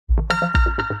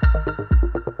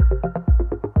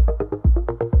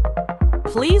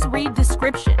Please read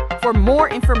description for more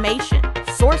information.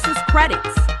 Sources, credits.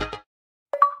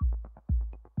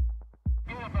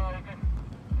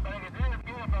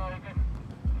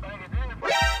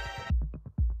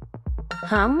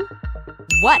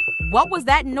 What? What was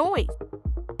that noise?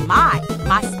 My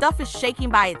stuff is shaking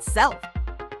by itself.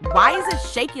 Why is it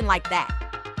shaking like that?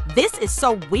 This is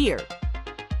so weird.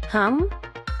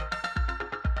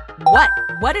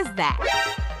 What is that?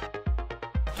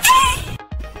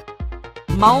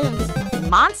 Moans,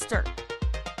 monster.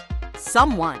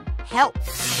 Someone, help.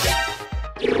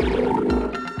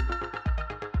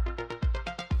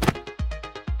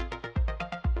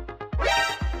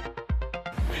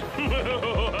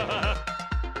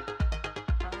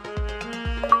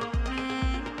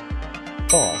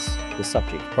 Boss, the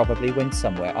subject probably went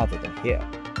somewhere other than here.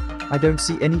 I don't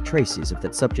see any traces of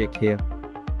that subject here.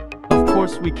 Of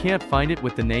course we can't find it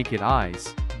with the naked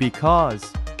eyes,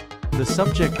 because the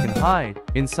subject can hide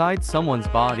inside someone's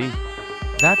body.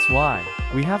 That's why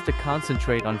we have to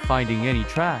concentrate on finding any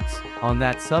tracks on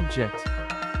that subject.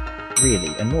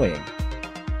 Really annoying.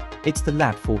 It's the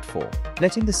lab fault for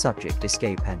letting the subject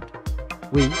escape, and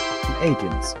we, the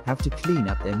agents, have to clean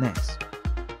up their mess.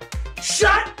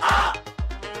 Shut up!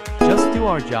 Just do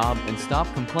our job and stop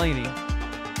complaining.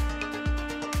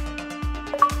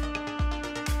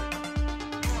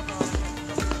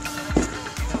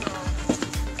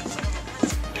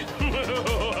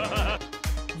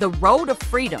 The road of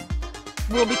freedom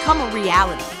will become a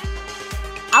reality.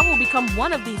 I will become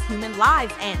one of these human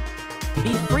lives and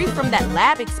be free from that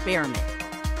lab experiment.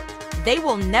 They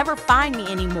will never find me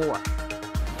anymore.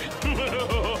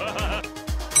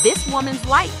 This woman's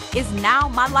life is now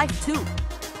my life too.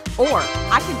 Or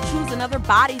I can choose another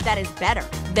body that is better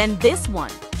than this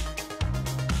one.